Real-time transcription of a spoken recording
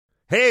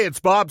Hey, it's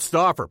Bob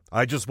Stauffer.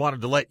 I just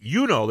wanted to let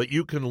you know that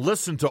you can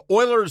listen to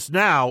Oilers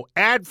Now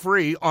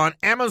ad-free on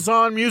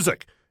Amazon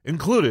Music,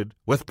 included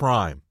with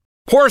Prime.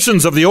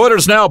 Portions of the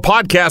Oilers Now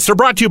podcast are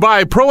brought to you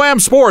by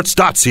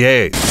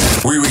ProAmSports.ca.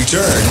 We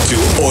return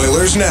to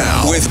Oilers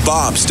Now with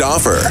Bob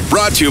Stauffer.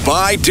 Brought to you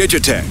by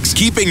Digitex.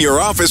 Keeping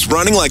your office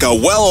running like a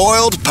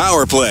well-oiled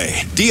power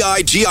play.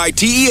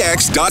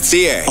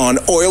 Digitex.ca on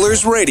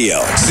Oilers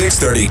Radio.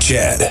 630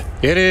 CHED.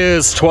 It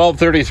is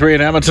 12:33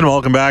 in Edmonton.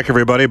 Welcome back,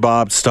 everybody.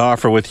 Bob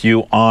Stauffer with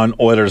you on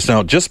Oilers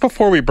Now. Just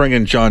before we bring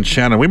in John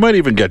Shannon, we might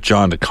even get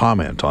John to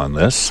comment on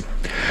this.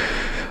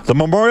 The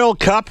Memorial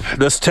Cup,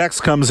 this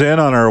text comes in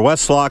on our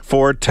Westlock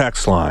Ford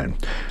text line.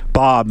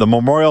 Bob, the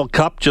Memorial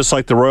Cup, just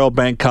like the Royal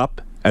Bank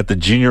Cup at the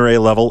Junior A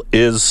level,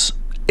 is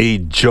a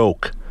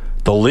joke.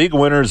 The league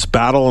winners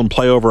battle and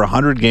play over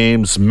 100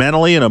 games,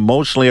 mentally and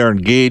emotionally are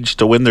engaged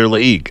to win their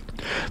league.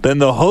 Then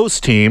the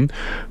host team,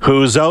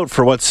 who's out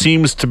for what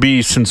seems to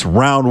be since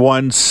round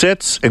one,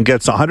 sits and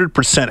gets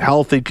 100%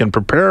 healthy, can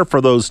prepare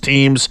for those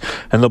teams,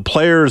 and the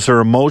players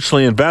are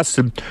emotionally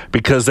invested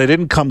because they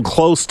didn't come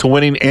close to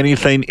winning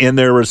anything in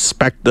their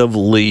respective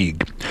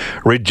league.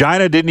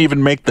 Regina didn't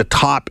even make the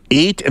top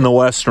 8 in the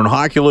Western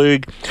Hockey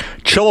League.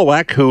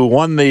 Chilliwack, who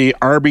won the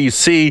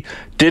RBC,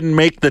 didn't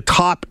make the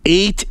top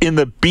 8 in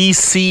the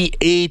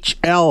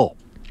BCHL.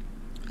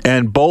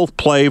 And both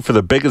play for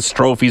the biggest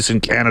trophies in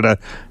Canada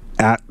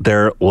at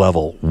their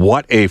level.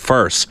 What a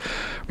farce.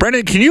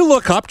 Brendan, can you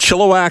look up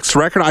Chilliwack's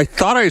record? I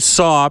thought I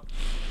saw,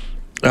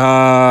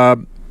 by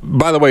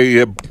the way,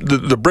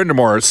 the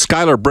Brindamore,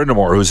 Skylar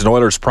Brindamore, who's an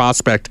Oilers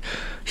prospect,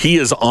 he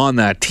is on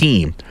that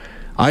team.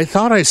 I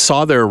thought I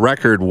saw their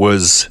record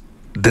was,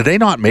 did they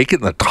not make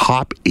it in the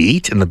top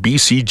 8 in the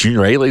BC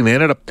Junior A League? They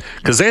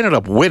ended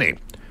up winning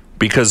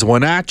because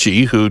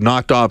Wenatchee, who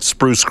knocked off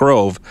Spruce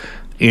Grove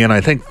in,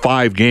 I think,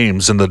 5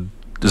 games in the,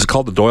 is it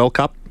called the Doyle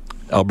Cup?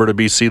 Alberta,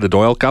 BC, the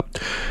Doyle Cup.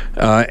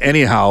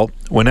 Anyhow,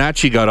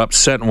 Wenatchee got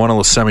upset in one of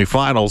the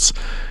semifinals,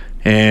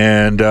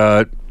 and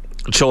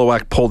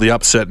Chilliwack pulled the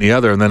upset in the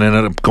other, and then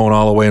ended up going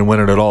all the way and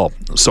winning it all.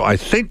 So I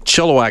think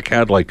Chilliwack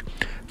had like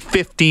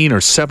 15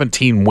 or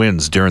 17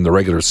 wins during the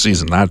regular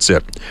season. That's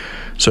it.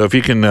 So if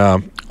you can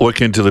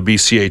look into the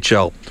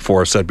BCHL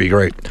for us, that'd be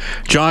great.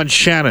 John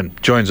Shannon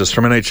joins us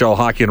from NHL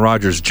Hockey and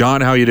Rogers.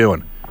 John, how you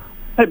doing?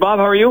 Hey, Bob,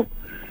 how are you?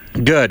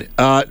 Good.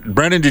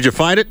 Brendan, did you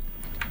find it?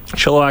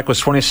 Chilliwack was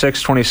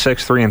 26,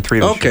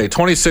 3-3. Okay,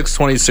 26,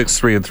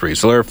 3-3.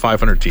 So they're a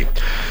 500 team.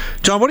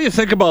 John, what do you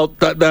think about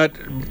that?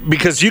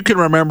 Because you can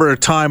remember a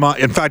time,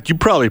 in fact, you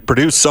probably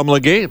produced some of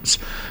the games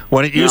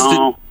when it used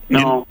to.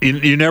 No.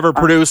 You never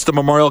produced the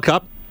Memorial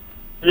Cup?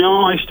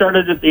 No, I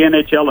started at the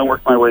NHL and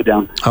worked my way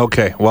down.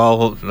 Okay,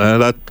 well,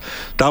 that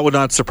would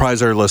not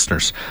surprise our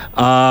listeners.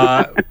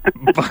 But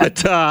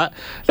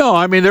no,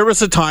 I mean, there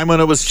was a time when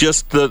it was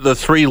just the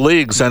 3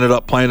 leagues ended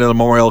up playing in the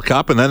Memorial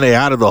Cup, and then they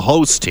added the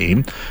host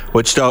team,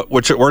 which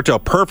it worked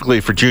out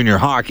perfectly for junior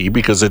hockey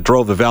because it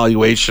drove the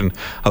valuation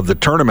of the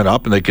tournament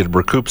up, and they could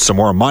recoup some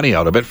more money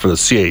out of it for the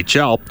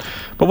CHL.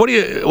 But what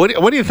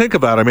do you think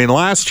about it? I mean,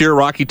 last year,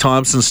 Rocky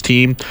Thompson's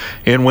team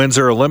in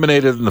Windsor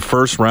eliminated in the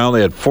first round.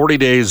 They had 40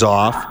 days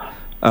off.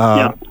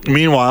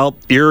 Meanwhile,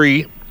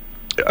 Erie,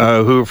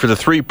 who for the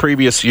 3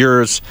 previous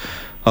years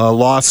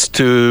lost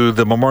to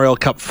the Memorial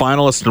Cup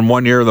finalist in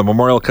 1 year, the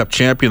Memorial Cup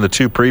champion the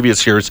 2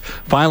 previous years,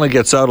 finally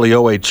gets out of the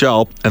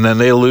OHL, and then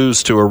they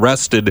lose to a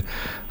rested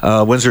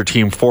Windsor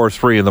team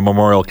 4-3 in the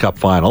Memorial Cup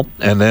final.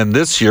 And then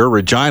this year,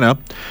 Regina,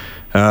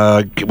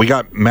 we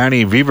got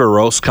Manny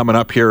Viveros coming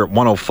up here at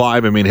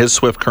 105. I mean, his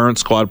Swift Current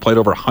squad played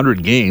over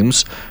 100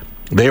 games.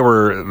 They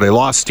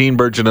lost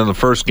Steenbergen in the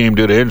first game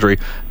due to injury.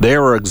 They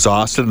were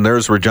exhausted, and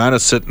there's Regina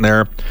sitting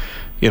there,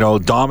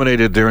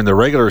 dominated during the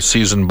regular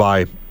season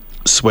by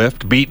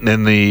Swift, beaten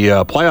in the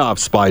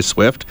playoffs by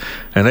Swift,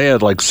 and they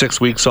had like 6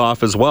 weeks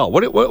off as well.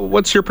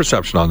 What's your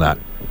perception on that?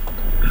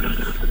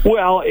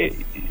 Well,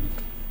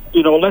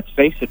 let's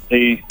face it.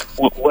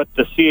 What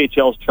the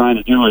CHL is trying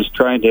to do is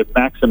trying to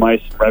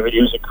maximize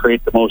revenues and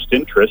create the most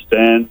interest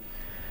and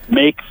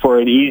make for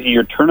an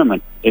easier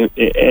tournament.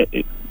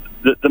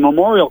 The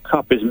Memorial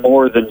Cup is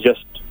more than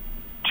just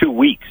 2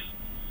 weeks.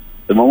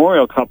 The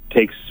Memorial Cup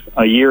takes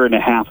a year and a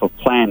half of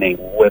planning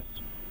with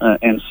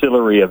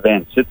ancillary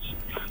events.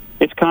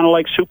 It's kind of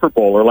like Super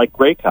Bowl or like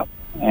Grey Cup,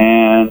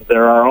 and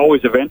there are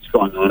always events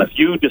going on. If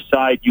you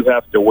decide you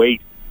have to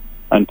wait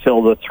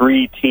until the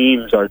 3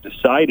 teams are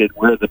decided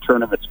where the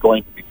tournament's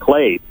going to be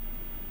played,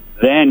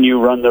 then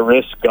you run the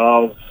risk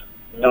of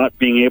not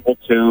being able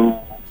to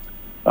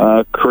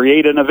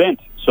create an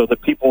event so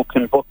that people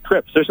can book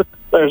trips.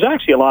 There's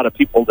actually a lot of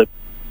people that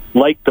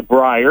like the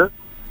Brier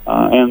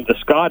and the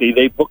Scotty.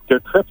 They book their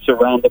trips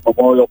around the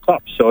Memorial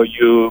Cup. So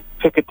you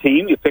pick a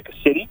team, you pick a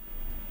city,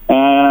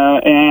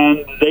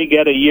 and they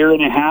get a year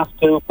and a half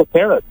to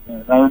prepare it.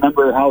 And I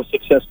remember how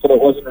successful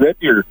it was in Red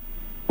Deer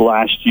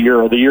last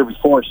year, or the year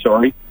before,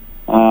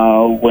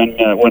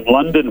 when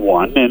London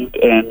won,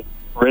 and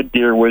Red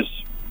Deer was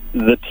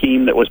the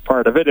team that was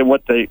part of it. And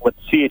what the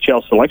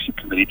CHL selection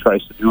committee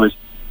tries to do is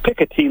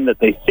pick a team that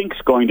they think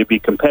is going to be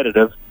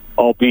competitive,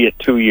 albeit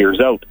 2 years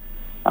out.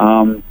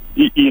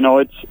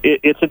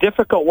 It's a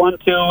difficult one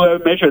to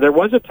measure. There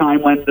was a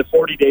time when the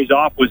 40 days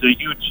off was a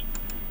huge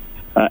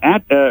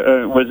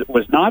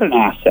was not an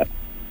asset.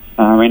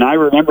 I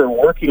remember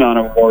working on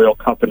a Memorial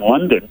Cup in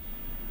London,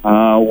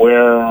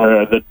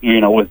 where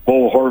with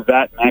Bo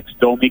Horvat, Max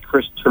Domi,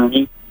 Chris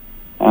Turney,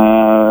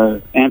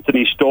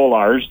 Anthony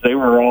Stolars, they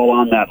were all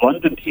on that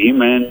London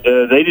team, and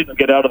they didn't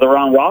get out of the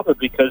round robin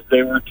because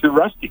they were too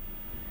rusty.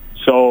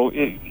 So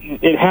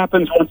it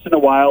happens once in a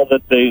while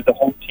that the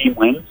home team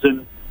wins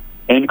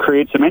and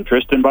creates some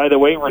interest. And by the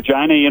way,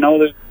 Regina,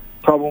 they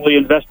probably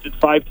invested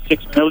 $5 to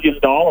 $6 million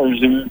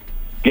in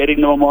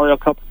getting the Memorial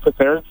Cup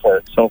prepared for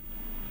it. So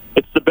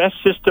it's the best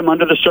system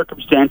under the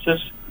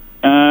circumstances.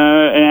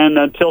 And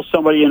until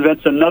somebody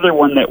invents another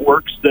one that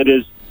works, that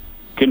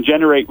can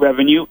generate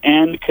revenue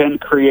and can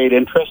create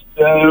interest,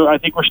 I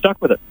think we're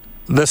stuck with it.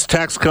 This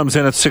text comes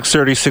in at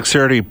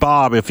 6:30.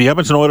 Bob, if the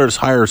Edmonton Oilers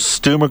hire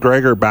Stu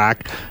McGregor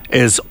back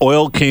as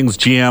Oil Kings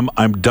GM,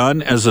 I'm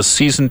done as a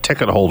season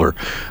ticket holder.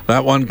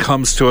 That one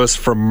comes to us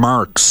from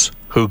Marks,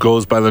 who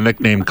goes by the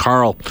nickname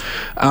Carl.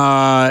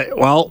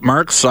 Well,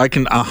 Marks, I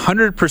can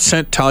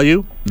 100% tell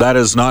you that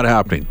is not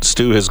happening.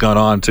 Stu has gone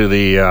on to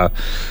the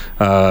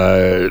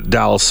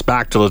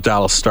back to the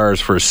Dallas Stars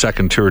for his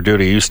second tour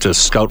duty. He used to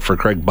scout for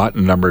Craig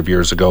Button a number of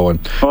years ago. And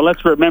well,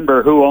 let's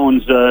remember who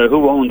owned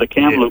the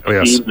Kamloops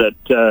team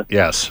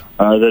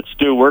that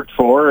Stu worked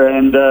for,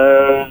 and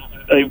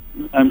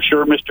I'm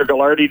sure Mr.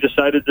 Ghilardi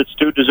decided that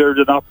Stu deserved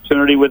an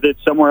opportunity with it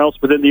somewhere else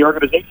within the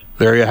organization.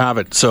 There you have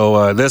it.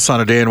 So this on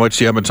a day in which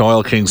the Edmonton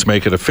Oil Kings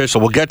make it official.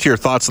 We'll get to your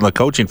thoughts on the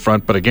coaching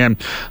front, but again,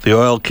 the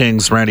Oil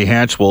Kings, Randy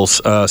Hanch, will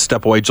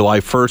step away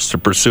July 1st to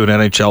pursue an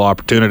NHL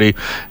opportunity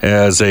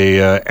as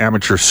a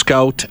amateur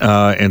scout,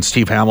 and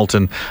Steve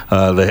Hamilton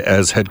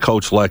as head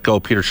coach let go.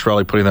 Peter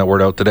Chiarelli putting that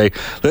word out today.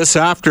 This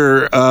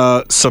after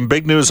some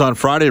big news on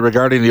Friday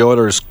regarding the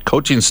Oilers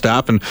coaching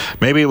staff, and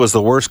maybe it was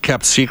the worst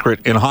kept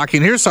secret in hockey.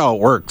 And here's how it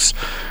works,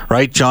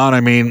 right, John?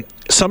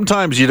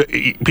 Sometimes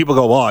people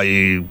go, well,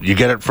 you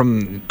get it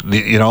from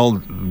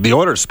the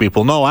Oilers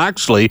people. No,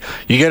 actually,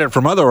 you get it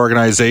from other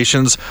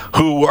organizations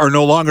who are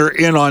no longer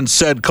in on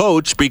said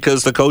coach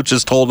because the coach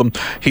has told them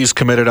he's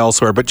committed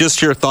elsewhere. But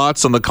just your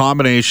thoughts on the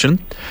combination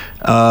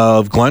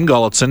of Glenn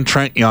Gulutzan,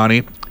 Trent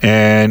Yawney,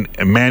 and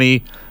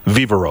Manny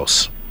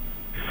Viveros.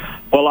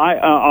 Well,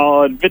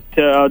 I'll admit,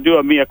 I'll do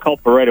a mea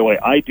culpa right away.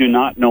 I do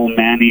not know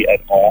Manny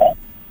at all.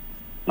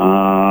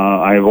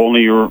 I've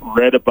only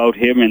read about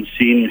him and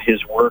seen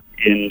his work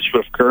in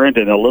Swift Current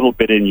and a little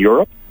bit in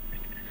Europe.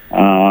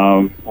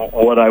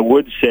 What I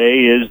would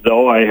say is,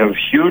 though, I have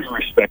huge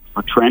respect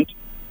for Trent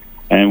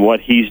and what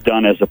he's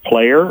done as a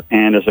player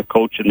and as a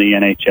coach in the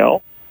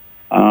NHL.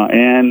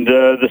 And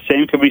the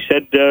same can be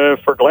said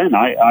for Glenn.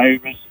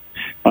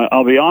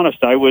 I'll be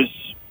honest, I was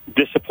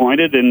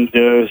disappointed and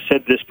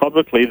said this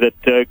publicly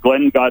that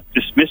Glenn got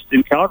dismissed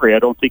in Calgary. I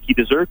don't think he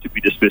deserved to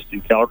be dismissed in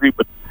Calgary,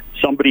 but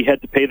somebody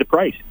had to pay the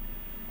price.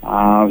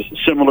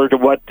 Similar to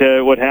what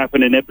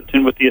happened in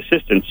Edmonton with the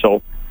assistant.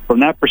 So from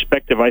that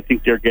perspective, I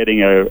think they're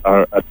getting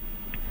a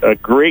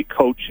great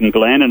coach in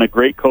Glenn and a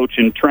great coach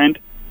in Trent,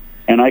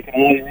 and I can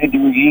only read the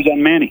reviews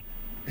on Manny.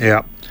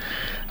 Yeah.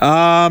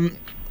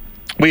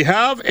 We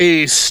have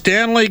a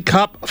Stanley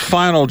Cup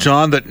final,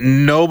 John, that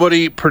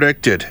nobody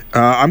predicted.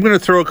 I'm going to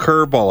throw a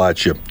curveball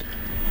at you.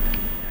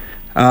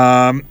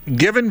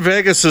 Given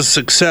Vegas'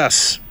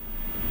 success,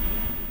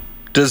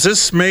 does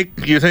this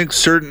make you think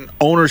certain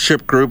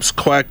ownership groups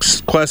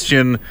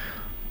question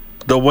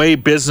the way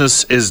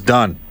business is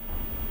done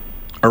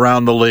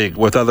around the league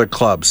with other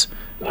clubs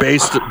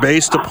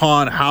based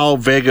upon how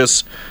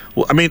Vegas...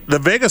 the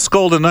Vegas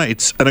Golden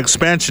Knights, an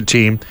expansion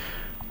team,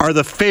 are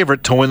the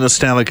favorite to win the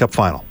Stanley Cup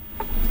final.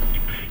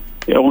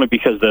 Only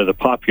because they're the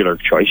popular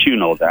choice. You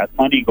know that.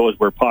 Money goes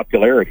where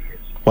popularity is.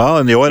 Well,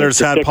 and the Oilers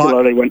had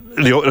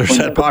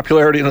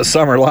popularity in the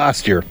summer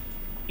last year.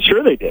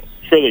 Sure they did.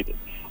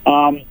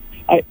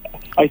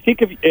 I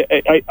think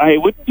I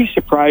wouldn't be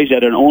surprised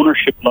at an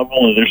ownership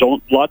level. There's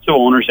lots of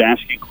owners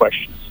asking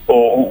questions.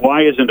 Oh,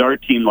 why isn't our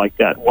team like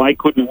that? Why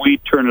couldn't we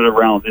turn it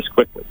around this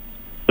quickly?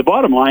 The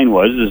bottom line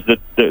is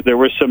that there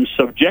were some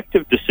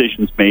subjective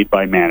decisions made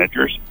by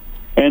managers,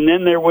 and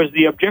then there was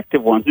the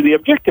objective ones. And the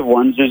objective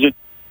ones is that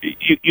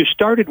you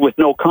started with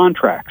no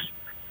contracts.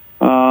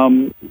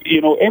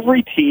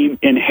 Every team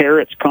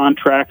inherits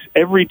contracts.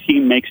 Every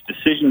team makes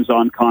decisions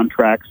on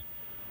contracts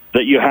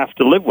that you have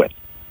to live with.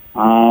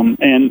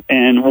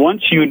 And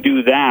once you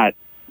do that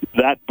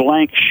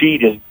blank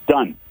sheet is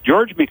done.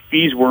 George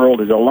McPhee's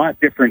world is a lot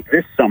different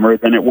this summer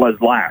than it was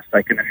last.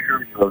 I can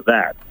assure you of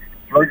that.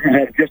 George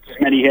had just as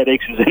many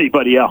headaches as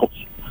anybody else.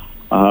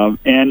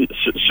 And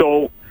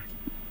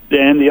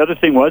the other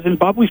thing was, and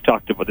Bob, we've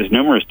talked about this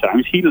numerous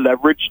times, he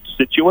leveraged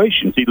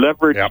situations. He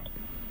leveraged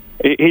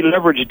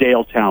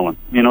Dale Talon.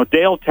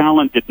 Dale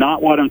Talon did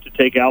not want him to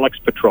take Alex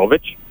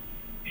Petrovich.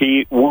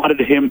 He wanted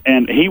him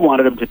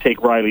to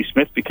take Riley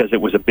Smith because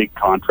it was a big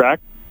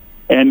contract.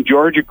 And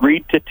George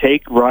agreed to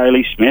take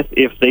Riley Smith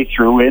if they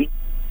threw in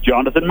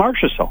Jonathan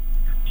Marchessault.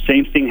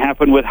 Same thing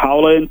happened with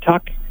Howla and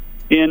Tuck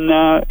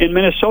in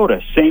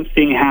Minnesota. Same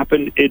thing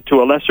happened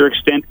to a lesser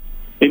extent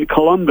in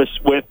Columbus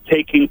with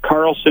taking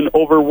Carlson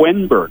over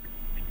Wenberg.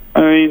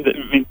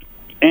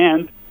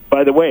 And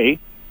by the way,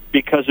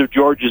 because of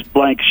George's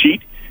blank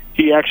sheet,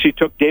 he actually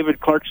took David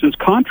Clarkson's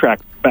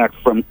contract back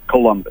from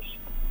Columbus.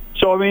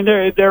 So,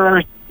 there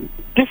are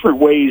different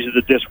ways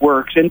that this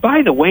works. And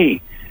by the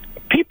way,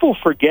 people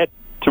forget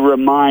to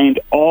remind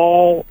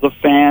all the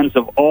fans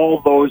of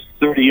all those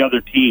 30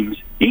 other teams.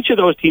 Each of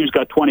those teams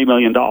got $20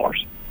 million.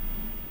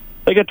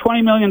 They got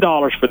 $20 million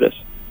for this.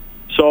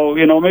 So,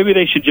 maybe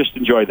they should just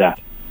enjoy that.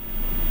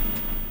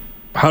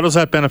 How does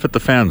that benefit the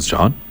fans,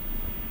 John?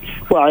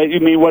 Well,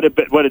 what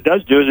it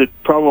does do is it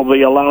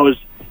probably allows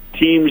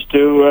teams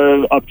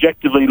to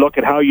objectively look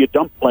at how you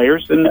dump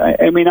players. And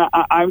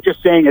I'm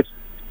just saying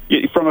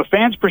from a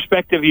fan's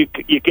perspective, you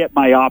get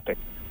myopic.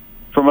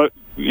 From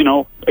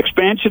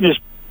expansion is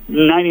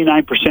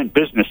 99%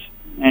 business,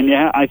 and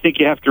I think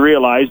you have to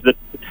realize that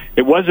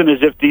it wasn't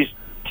as if these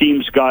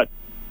teams got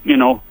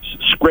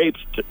scraped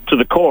to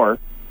the core.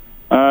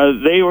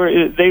 They were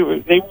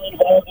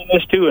involved in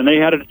this too, and they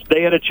had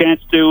a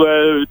chance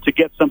to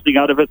get something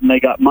out of it, and they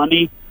got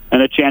money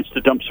and a chance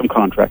to dump some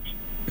contracts.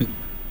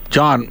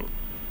 John,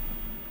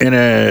 in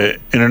an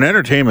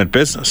entertainment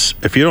business,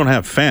 if you don't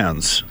have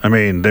fans,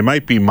 they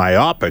might be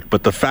myopic,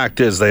 but the fact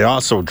is they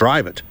also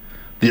drive it.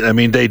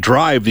 They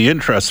drive the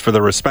interest for the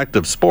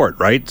respective sport,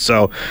 right?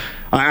 So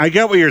I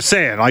get what you're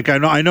saying. Like,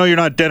 I know you're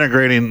not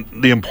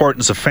denigrating the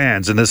importance of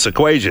fans in this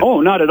equation.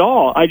 Oh, not at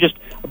all.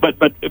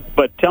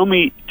 But tell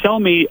me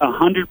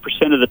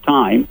 100% of the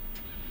time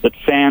that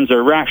fans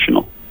are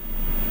rational.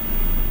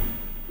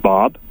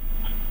 Bob?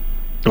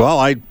 Well,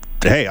 I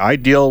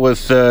deal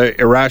with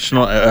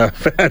irrational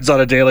fans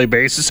on a daily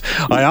basis.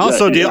 I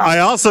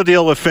also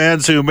deal with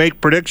fans who make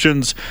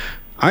predictions.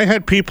 I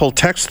had people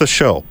text the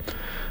show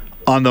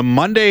on the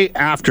Monday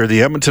after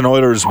the Edmonton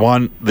Oilers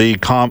won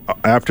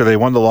after they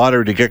won the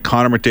lottery to get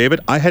Connor McDavid.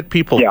 I had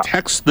people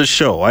text the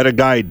show. I had a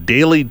guy,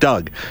 Daily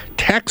Doug,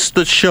 text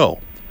the show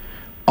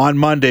on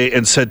Monday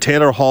and said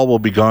Taylor Hall will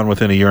be gone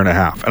within a year and a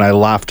half, and I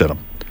laughed at him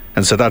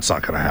and said that's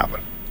not going to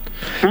happen.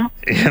 Huh?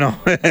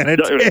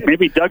 And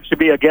maybe Doug should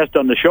be a guest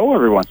on the show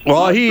every once in a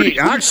while. Well,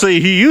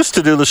 he used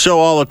to do the show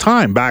all the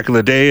time back in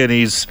the day, and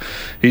he's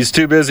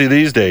too busy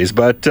these days.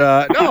 But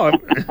no,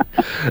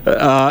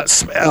 a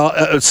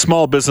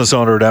small business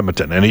owner at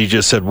Edmonton, and he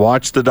just said,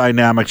 watch the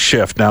dynamic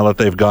shift now that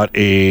they've got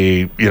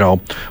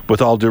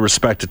with all due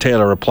respect to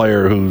Taylor, a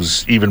player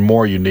who's even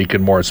more unique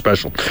and more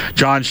special.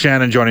 John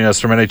Shannon joining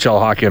us from NHL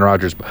Hockey and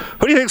Rogers.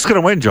 Who do you think's going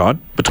to win,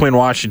 John, between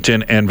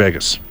Washington and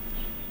Vegas?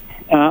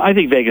 I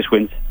think Vegas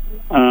wins.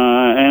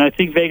 And I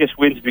think Vegas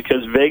wins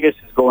because Vegas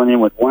is going in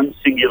with one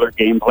singular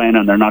game plan,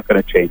 and they're not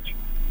going to change.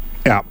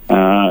 Yeah.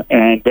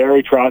 And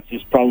Barry Trotz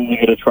is probably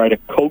going to try to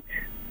coach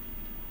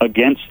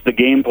against the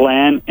game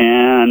plan.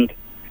 And,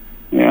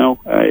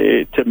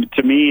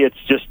 to me, it's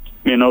just,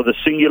 the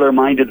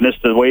singular-mindedness,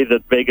 the way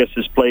that Vegas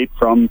has played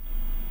from,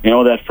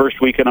 that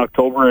first week in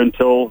October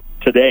until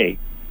today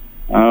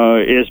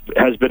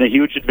has been a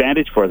huge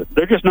advantage for them.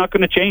 They're just not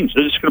going to change.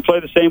 They're just going to play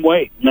the same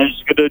way. And they're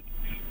just going to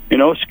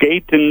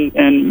skate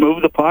and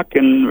move the puck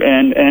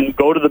and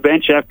go to the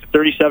bench after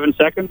 37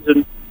 seconds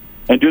and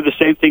do the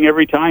same thing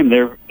every time.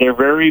 They're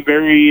very,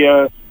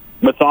 very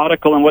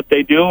methodical in what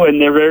they do, and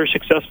they're very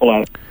successful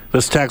at it.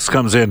 This text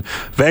comes in.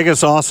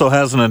 Vegas also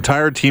has an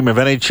entire team of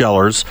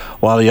NHLers,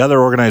 while the other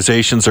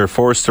organizations are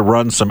forced to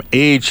run some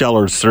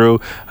AHLers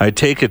through. I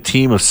take a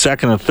team of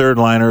second and third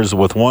liners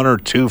with one or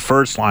two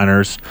first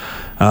liners.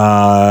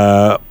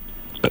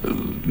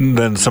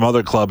 Than some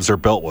other clubs are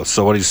built with.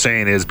 So what he's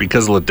saying is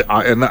because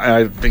and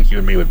I think you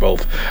and me would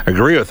both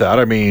agree with that.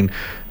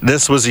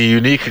 This was a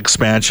unique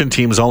expansion.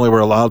 Teams only were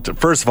allowed to,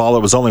 first of all,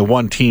 it was only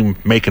one team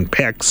making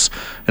picks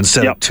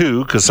instead of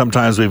two, because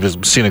sometimes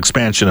we've seen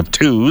expansion of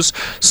twos.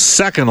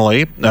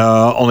 Secondly,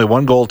 only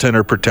one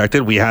goaltender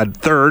protected. We had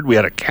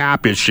a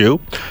cap issue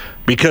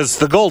because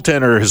the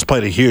goaltender has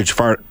played a huge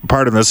part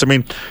in this.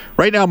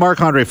 Right now,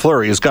 Marc-Andre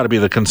Fleury has got to be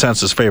the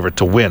consensus favorite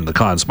to win the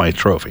Conn Smythe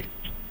Trophy.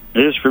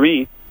 It is for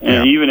me,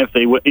 and even if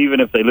they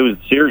lose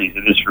the series,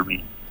 it is for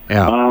me.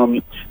 Yeah.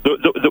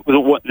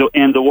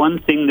 The one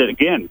thing that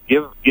again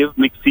give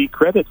McPhee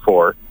credit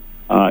for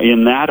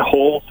in that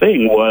whole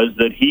thing was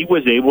that he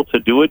was able to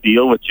do a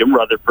deal with Jim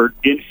Rutherford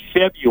in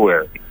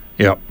February.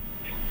 Yep.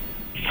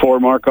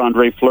 For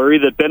Marc-Andre Fleury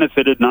that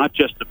benefited not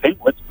just the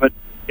Penguins, but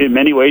in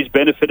many ways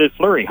benefited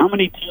Fleury. How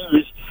many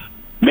teams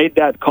made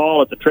that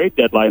call at the trade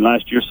deadline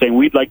last year saying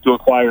we'd like to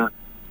acquire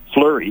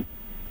Fleury?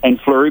 And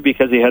Fleury,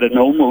 because he had a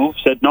no move,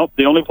 said, nope,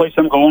 the only place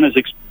I'm going is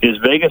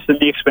Vegas in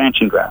the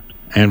expansion draft.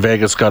 And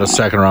Vegas got a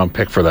second-round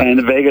pick for that.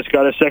 And Vegas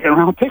got a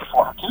second-round pick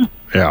for him.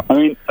 Yeah.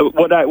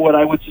 What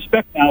I would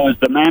suspect now is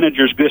the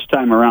managers this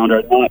time around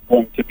are not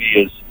going to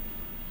be as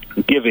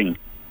giving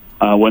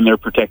when they're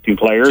protecting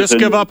players. Just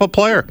give up a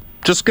player.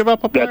 Just give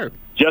up a player.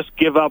 Just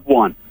give up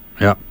one.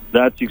 Yeah.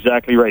 That's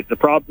exactly right. The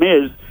problem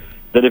is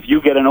that if you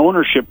get an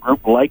ownership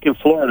group like in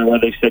Florida where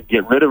they said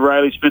get rid of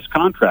Riley Smith's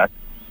contract,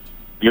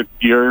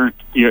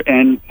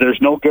 and there's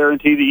no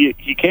guarantee that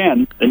he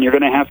can, then you're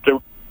going to have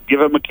to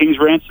give him a king's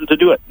ransom to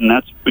do it, and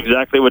that's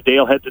exactly what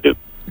Dale had to do.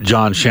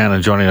 John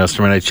Shannon joining us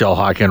from NHL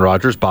Hockey and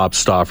Rogers. Bob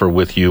Stauffer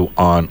with you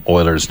on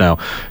Oilers Now.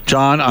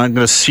 John, I'm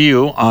going to see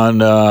you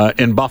on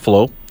in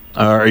Buffalo.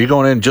 Are you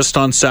going in just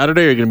on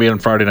Saturday, or are you going to be on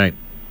Friday night?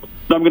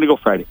 No, I'm going to go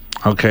Friday.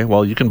 Okay,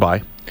 well, you can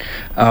buy.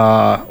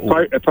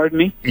 Pardon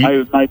me?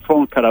 My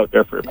phone cut out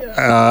there for a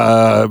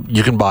minute.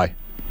 You can buy.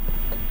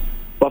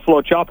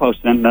 Buffalo Chop House,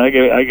 then.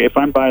 If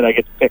I'm buying, I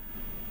get to pick.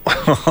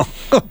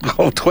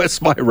 Go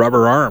twist my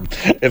rubber arm,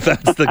 if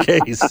that's the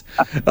case.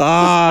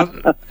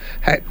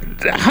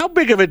 How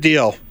big of a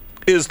deal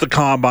is the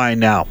Combine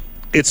now?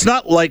 It's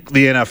not like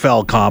the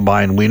NFL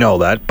Combine, we know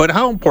that, but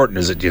how important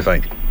is it, do you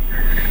think?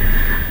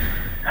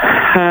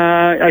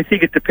 I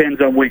think it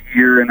depends on what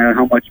year and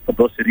how much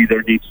publicity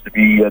there needs to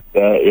be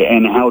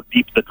and how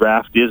deep the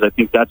draft is. I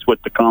think that's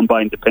what the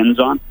Combine depends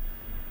on.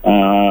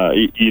 I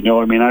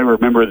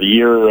remember the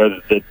year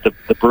that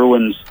the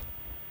Bruins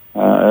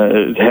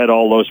had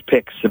all those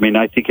picks.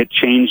 I think it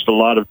changed a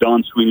lot of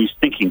Don Sweeney's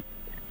thinking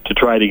to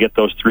try to get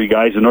those three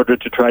guys in order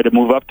to try to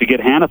move up to get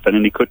Hannafin,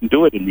 and he couldn't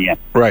do it in the end.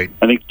 Right.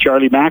 I think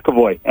Charlie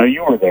McAvoy,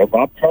 you were there,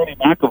 Bob. Charlie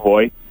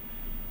McAvoy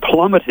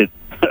plummeted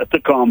at the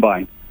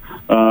Combine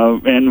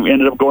and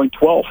ended up going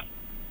 12th.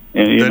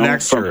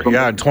 Next year, in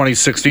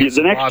 2016.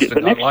 The next year,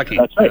 lucky.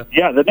 That's right.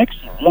 Yeah, the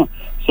next year. Yeah.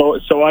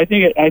 So I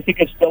think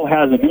it still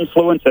has an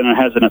influence and it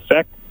has an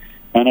effect.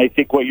 And I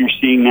think what you're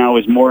seeing now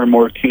is more and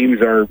more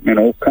teams are,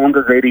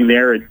 congregating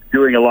there and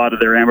doing a lot of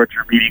their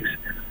amateur meetings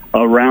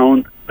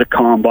around the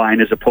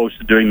Combine as opposed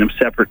to doing them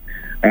separate,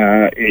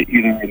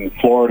 either in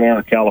Florida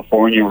or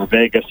California or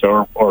Vegas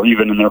or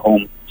even in their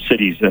home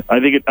cities. I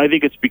think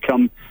it's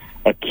become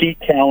a key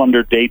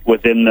calendar date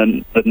within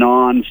the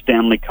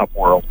non-Stanley Cup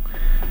world.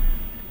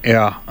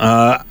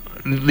 Yeah.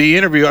 The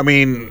interview,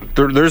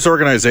 there's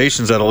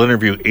organizations that'll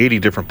interview 80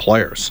 different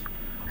players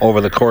over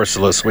the course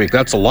of this week.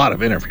 That's a lot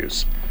of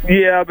interviews.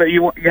 Yeah, but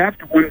you have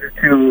to wonder,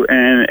 too,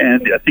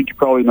 and I think you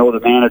probably know the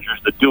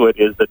managers that do it,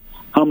 is that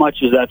how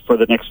much is that for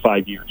the next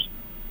 5 years?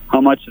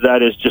 How much of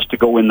that is just to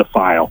go in the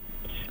file?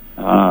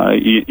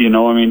 Dean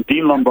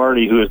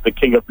Lombardi, who is the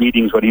king of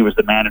meetings when he was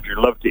the manager,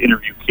 loved to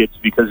interview kids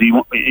because he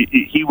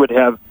would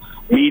have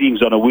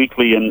meetings on a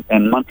weekly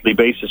and monthly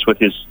basis with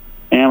his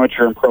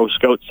amateur and pro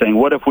scouts saying,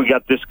 what if we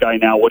got this guy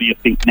now? What do you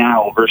think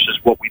now versus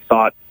what we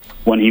thought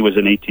when he was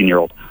an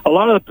 18-year-old? A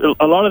lot of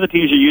the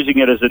teams are using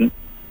it as an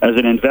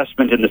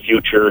investment in the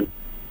future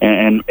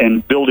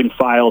and building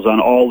files on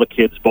all the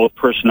kids, both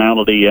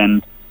personality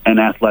and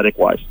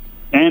athletic-wise,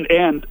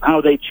 and how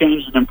they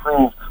change and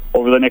improve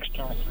over the next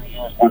 2 or 3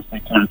 years once they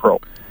turn pro.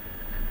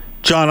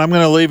 John, I'm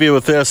going to leave you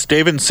with this.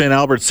 David St.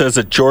 Albert says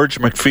that George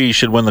McPhee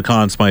should win the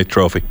Conn Smythe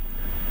Trophy.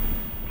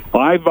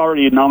 Well, I've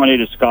already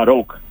nominated Scott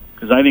Oak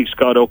because I think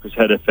Scott Oak has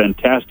had a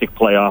fantastic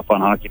playoff on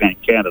Hockey Night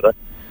in Canada.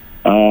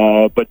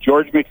 But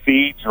George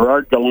McPhee,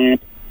 Gerard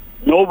Gallant,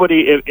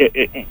 everybody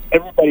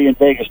in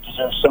Vegas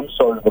deserves some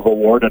sort of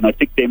award, and I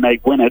think they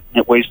may win it,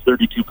 and it weighs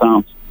 32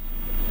 pounds.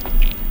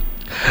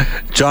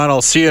 John,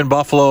 I'll see you in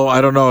Buffalo.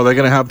 I don't know. Are they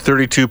going to have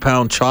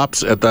 32-pound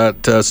chops at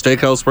that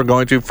steakhouse we're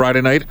going to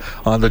Friday night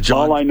on the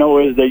John? All I know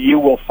is that you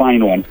will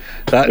find one.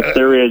 If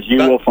there is, you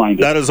will find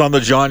it. That is on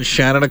the John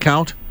Shannon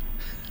account?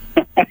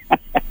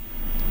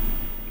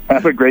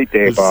 Have a great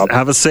day, Bob.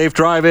 Have a safe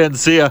drive in.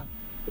 See ya.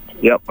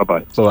 Yep, bye-bye.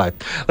 Bye-bye.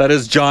 That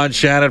is John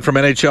Shannon from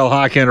NHL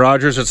Hockey and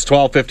Rogers. It's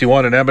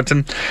 12:51 in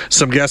Edmonton.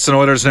 Some guests and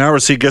Oilers Now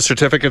receive gift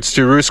certificates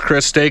to Ruth's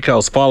Chris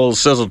Steakhouse. Follow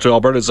Sizzle to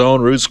Alberta's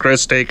own Ruth's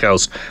Chris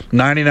Steakhouse,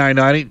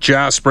 9990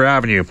 Jasper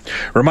Avenue.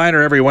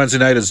 Reminder, every Wednesday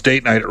night is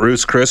date night at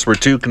Ruth's Chris, where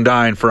two can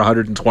dine for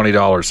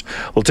 $120.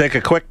 We'll take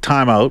a quick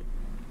timeout.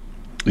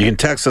 You can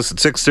text us at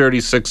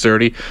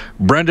 630-630.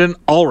 Brendan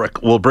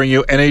Ulrich will bring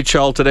you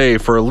NHL Today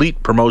for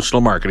elite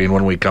promotional marketing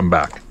when we come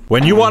back.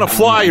 When you want to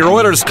fly your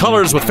Oilers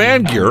colors with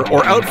fan gear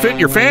or outfit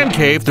your fan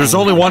cave, there's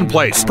only one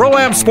place,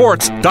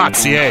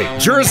 ProAmSports.ca.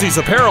 Jerseys,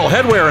 apparel,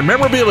 headwear, and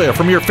memorabilia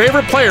from your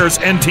favorite players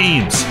and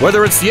teams.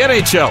 Whether it's the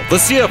NHL, the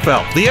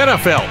CFL, the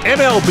NFL,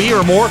 MLB,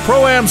 or more,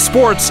 Pro-Am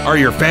Sports are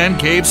your fan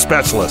cave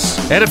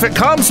specialists. And if it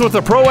comes with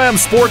a Pro-Am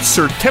Sports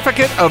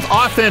Certificate of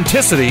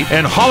Authenticity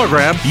and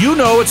hologram, you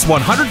know it's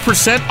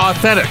 100%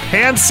 authentic,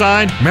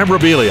 hand-signed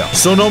memorabilia.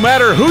 So no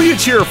matter who you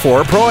cheer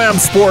for, Pro-Am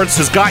Sports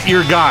has got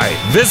your guy.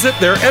 Visit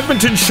their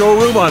Edmonton showroom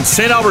on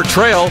St. Albert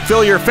Trail.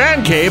 Fill your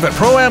fan cave at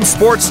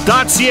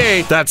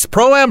ProAmSports.ca. That's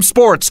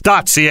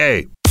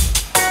ProAmSports.ca.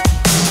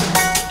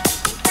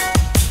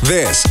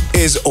 This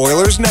is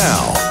Oilers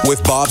Now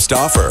with Bob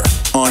Stauffer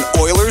on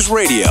Oilers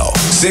Radio,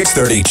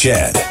 630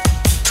 CHED.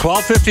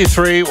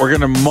 12:53. We're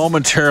going to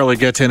momentarily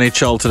get to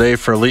NHL Today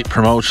for Elite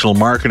Promotional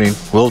Marketing.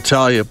 We'll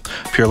tell you,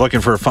 if you're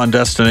looking for a fun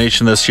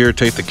destination this year,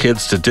 take the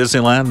kids to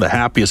Disneyland, the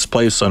happiest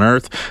place on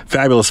earth.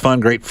 Fabulous fun,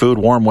 great food,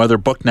 warm weather.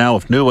 Book now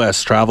with New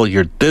West Travel.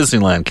 Your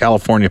Disneyland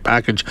California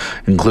package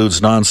includes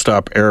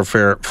nonstop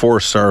airfare,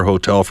 4-star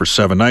hotel for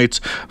 7 nights,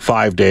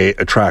 5-day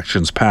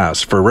attractions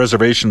pass. For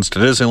reservations to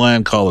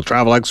Disneyland, call the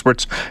travel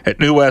experts at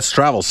New West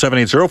Travel,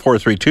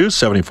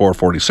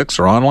 780-432-7446,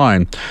 or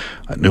online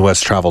at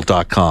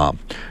newwesttravel.com.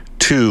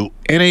 To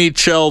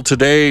NHL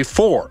Today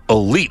for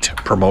Elite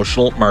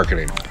Promotional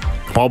Marketing.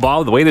 Well,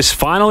 Bob, the wait is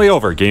finally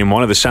over. Game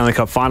 1 of the Stanley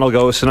Cup Final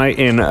goes tonight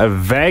in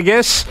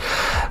Vegas.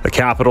 The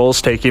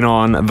Capitals taking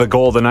on the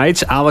Golden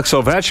Knights. Alex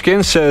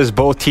Ovechkin says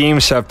both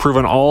teams have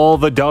proven all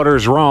the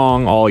doubters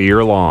wrong all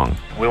year long.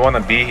 We want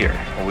to be here.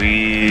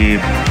 We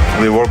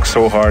work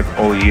so hard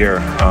all year.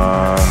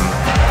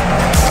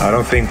 I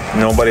don't think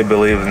nobody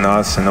believed in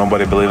us and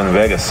nobody believed in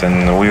Vegas.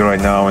 And we right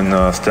now in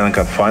the Stanley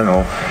Cup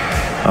Final.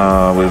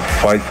 We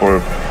fight for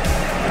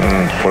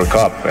a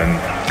cup, and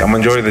I'm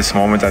enjoying this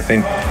moment. I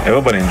think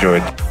everybody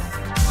enjoyed.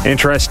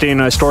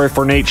 Interesting story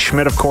for Nate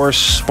Schmidt, of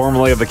course,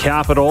 formerly of the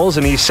Capitals,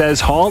 and he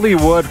says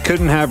Hollywood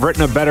couldn't have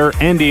written a better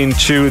ending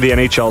to the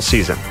NHL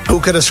season. Who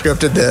could have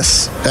scripted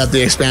this at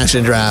the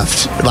expansion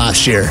draft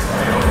last year?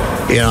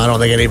 You know, I don't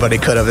think anybody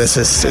could have.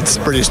 It's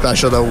pretty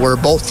special though, where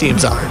both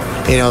teams are.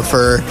 You know,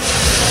 for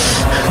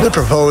the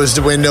proposed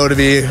window to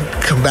be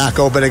come back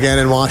open again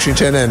in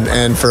Washington,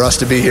 and for us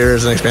to be here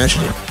as an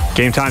expansion team.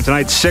 Game time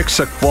tonight,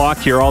 6 o'clock.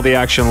 Hear all the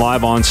action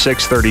live on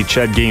 6:30.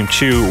 Ched Game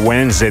 2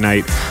 Wednesday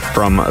night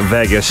from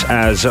Vegas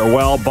as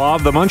well.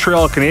 Bob, the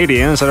Montreal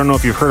Canadiens, I don't know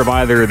if you've heard of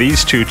either of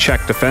these two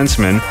Czech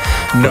defensemen.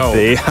 No.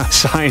 They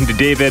signed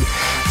David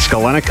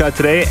Skalenica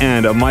today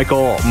and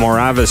Michael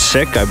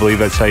Moravisic. I believe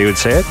that's how you would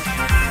say it.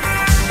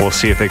 We'll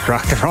see if they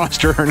crack the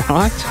roster or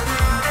not.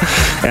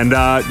 And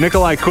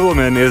Nikolai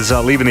Kulemin is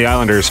leaving the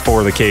Islanders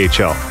for the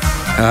KHL.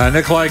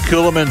 Nikolai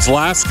Kulemin's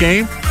last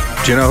game,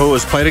 do you know who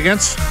was played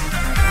against?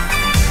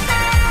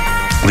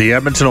 The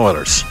Edmonton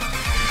Oilers.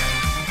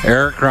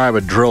 Eric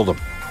Gryba drilled him.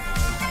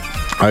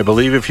 I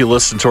believe if you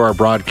listen to our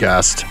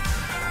broadcast,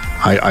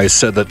 I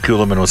said that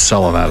Kulemin was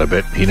selling out a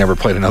bit. He never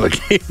played another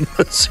game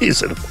this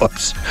season.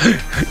 Whoops.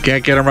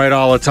 Can't get him right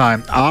all the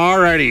time.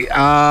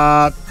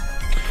 Alrighty.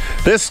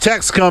 This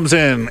text comes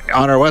in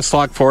on our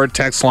Westlock Ford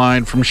text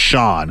line from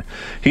Sean.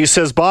 He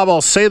says, Bob, I'll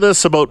say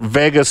this about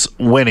Vegas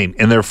winning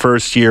in their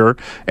first year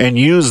and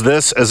use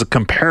this as a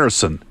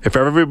comparison. If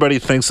everybody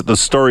thinks that the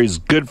story is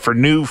good for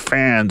new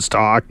fans to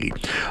hockey,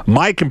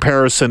 my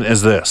comparison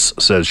is this,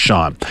 says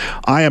Sean.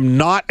 I am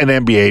not an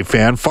NBA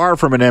fan, far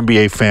from an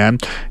NBA fan,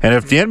 and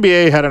if the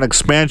NBA had an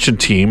expansion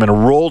team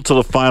and rolled to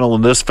the final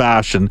in this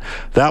fashion,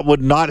 that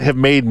would not have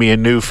made me a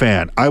new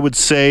fan. I would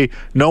say,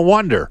 no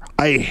wonder.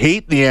 I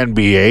hate the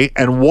NBA,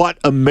 and what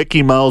a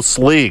Mickey Mouse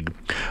league.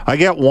 I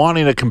get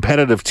wanting a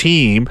competitive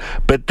team,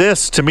 but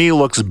this to me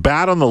looks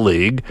bad on the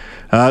league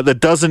that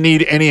doesn't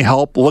need any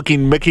help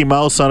looking Mickey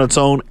Mouse on its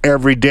own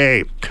every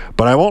day.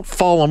 But I won't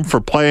fault them for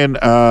playing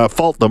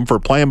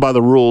by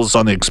the rules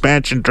on the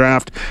expansion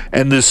draft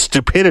and the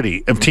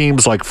stupidity of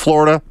teams like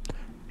Florida,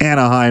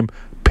 Anaheim,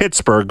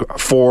 Pittsburgh,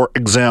 for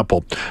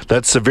example,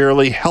 that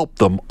severely helped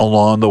them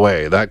along the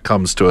way. That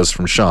comes to us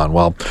from Sean.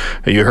 Well,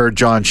 you heard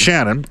John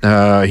Shannon.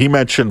 He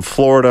mentioned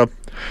Florida,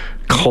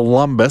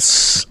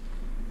 Columbus,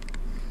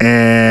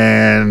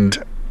 and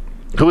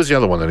who was the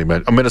other one that he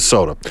mentioned?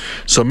 Minnesota.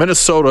 So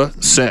Minnesota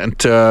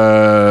sent,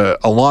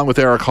 along with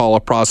Eric Hall, a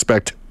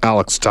prospect,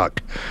 Alex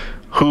Tuck,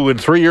 who in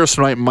 3 years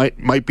tonight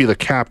might be the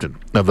captain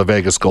of the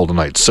Vegas Golden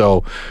Knights.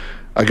 So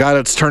a guy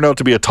that's turned out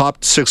to be a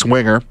top 6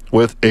 winger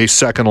with a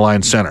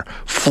second-line center.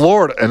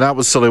 Florida, and that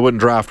was so they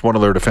wouldn't draft one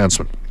of their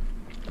defensemen.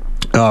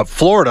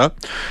 Florida,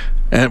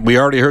 and we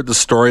already heard the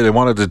story, they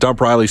wanted to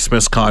dump Riley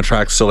Smith's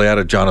contract, so they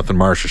added Jonathan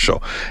Marchessault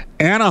show.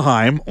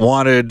 Anaheim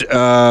wanted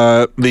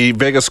the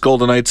Vegas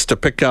Golden Knights to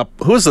pick up,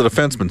 who was the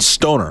defenseman?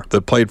 Stoner,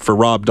 that played for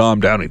Rob Dahm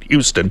down in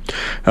Houston.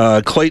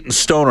 Clayton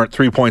Stoner at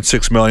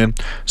 $3.6 million,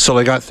 so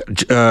they got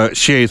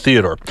Shea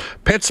Theodore.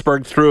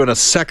 Pittsburgh threw in a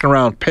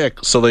second-round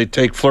pick, so they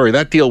take Fleury.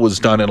 That deal was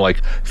done in,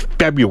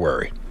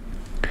 February.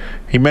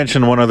 He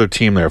mentioned one other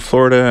team there.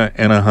 Florida,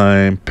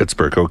 Anaheim,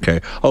 Pittsburgh. Okay.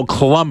 Oh,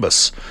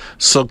 Columbus.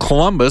 So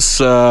Columbus,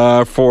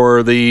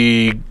 for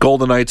the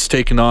Golden Knights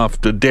taking off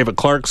David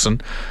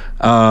Clarkson,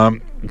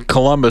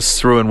 Columbus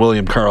threw in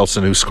William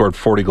Karlsson, who scored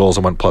 40 goals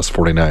and went plus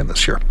 49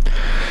 this year.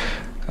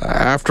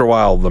 After a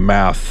while, the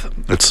math,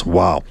 it's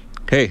wow.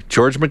 Hey,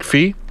 George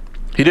McPhee,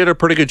 he did a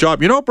pretty good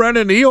job. You know,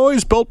 Brendan, he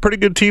always built pretty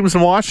good teams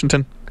in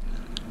Washington.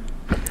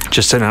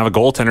 Just didn't have a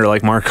goaltender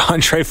like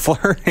Marc-Andre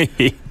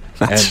Fleury.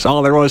 That's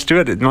all there was to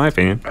it, in my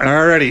opinion.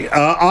 Alrighty.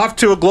 Off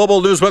to a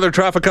global news weather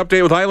traffic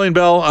update with Eileen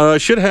Bell.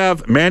 Should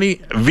have Manny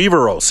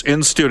Viveros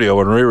in studio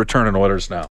when we return in Oilers Now.